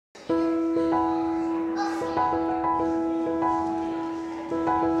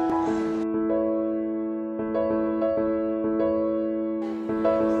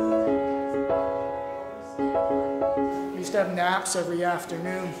naps every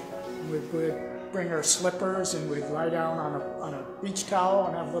afternoon. We'd bring our slippers and we'd lie down on a beach towel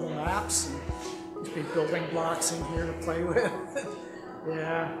and have little naps. And there's big building blocks in here to play with.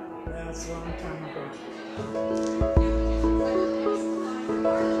 Yeah, that's a long time ago.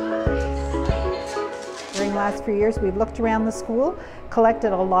 During the last few years, we've looked around the school,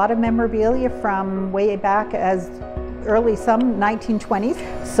 collected a lot of memorabilia from way back as early, some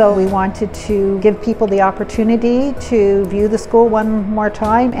 1920s. So we wanted to give people the opportunity to view the school one more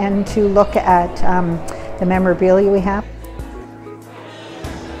time and to look at the memorabilia we have.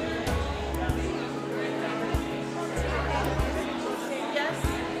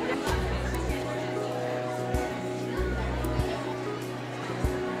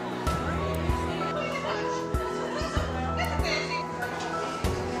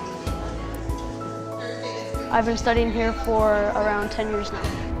 I've been studying here for around 10 years now.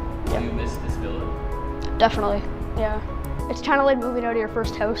 Do you miss this village? Definitely, yeah. It's kind of like moving out of your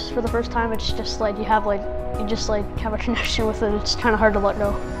first house for the first time. It's just like you just have a connection with it. It's kind of hard to let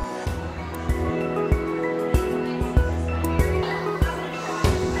go.